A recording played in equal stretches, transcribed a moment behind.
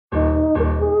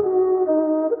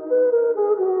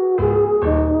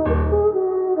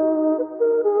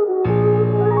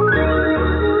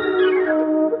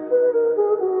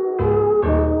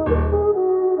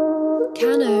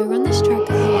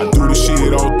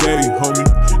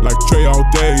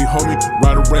all day, homie.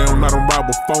 Ride around, I don't ride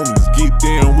with phonies. Get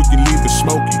down, we can leave it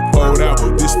smoky. Hold out,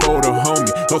 this for the homie.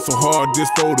 Hustle hard, this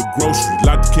for the grocery.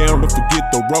 Light the candle, forget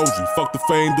the rosary. Fuck the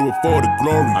fame, do it for the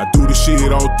glory. I do this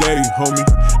shit all day, homie.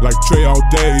 Like TRE all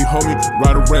day, homie.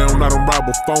 Ride around, I don't ride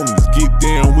with phonies. Get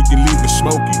down, we can leave it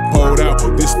smoky. Hold out,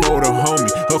 this for the homie.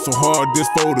 Hustle hard, this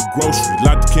for the grocery.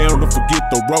 Light the candle, forget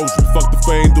the rosary. Fuck the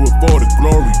fame, do it for the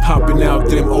glory. Hopping out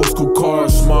them old school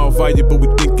cars, small value, but we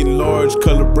thinking large.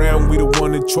 Color brown, we the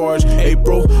one in charge.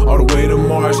 April, all the way to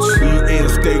March. EN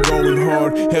stay going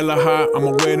hard. Hella high,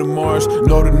 I'ma wear the Mars.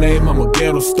 Know the name, I'm a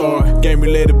ghetto star. Game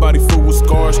related, body full with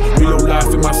scars. Real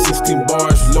life in my 16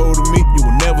 bars. Low to me, you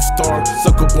will never starve.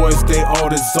 Sucker boys, they all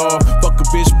dissolve. Fuck a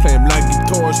bitch, play 'em like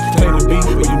guitars. Claim to be,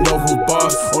 but you know who's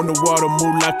boss. On the water,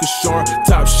 move like a shark.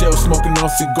 Top shelf, smoking on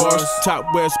cigars. Top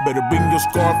west, better bring your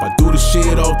scarf. I do this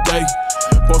shit all day.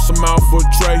 Bust them out for a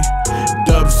tray.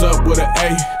 Dubs up with an A.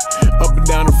 Up and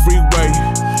down the freeway.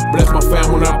 Bless my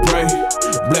fam when I pray.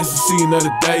 Blessed to see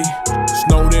another day.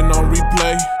 Snowed in on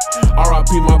replay.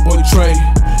 R.I.P. my boy Trey.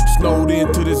 Snowed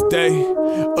in to this day.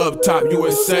 Up top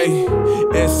USA.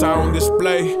 SI on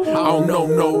display. I don't know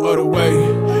no other way.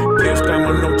 Can't time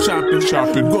on no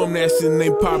chopping. Going nasty and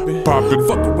ain't popping.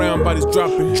 Fuck around, bodies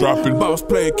dropping. Boss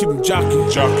player, keep 'em jocking.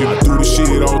 I do this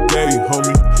shit all day,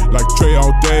 homie. Like TRE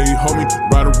all day, homie.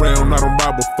 Ride around, I don't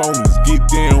ride with phonies. Get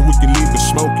down, we can leave it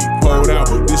smoky. Hold out,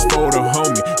 this for the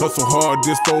homie. Hustle hard,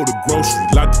 this for the grocery.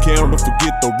 Light the candle,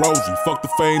 forget the rosary. Fuck the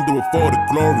fame, do it for the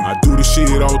glory. I do this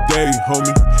shit all day,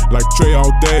 homie. Like TRE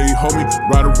all day, homie.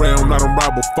 Ride around, I don't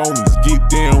ride with phonies. Get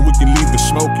down, we can leave it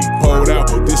smoky. Hold out,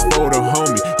 this for the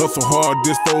homie. Hustle hard,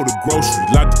 this for the grocery.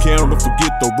 Light the candle,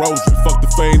 forget the rosary. Fuck the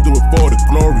fame, do it for the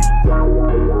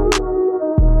glory.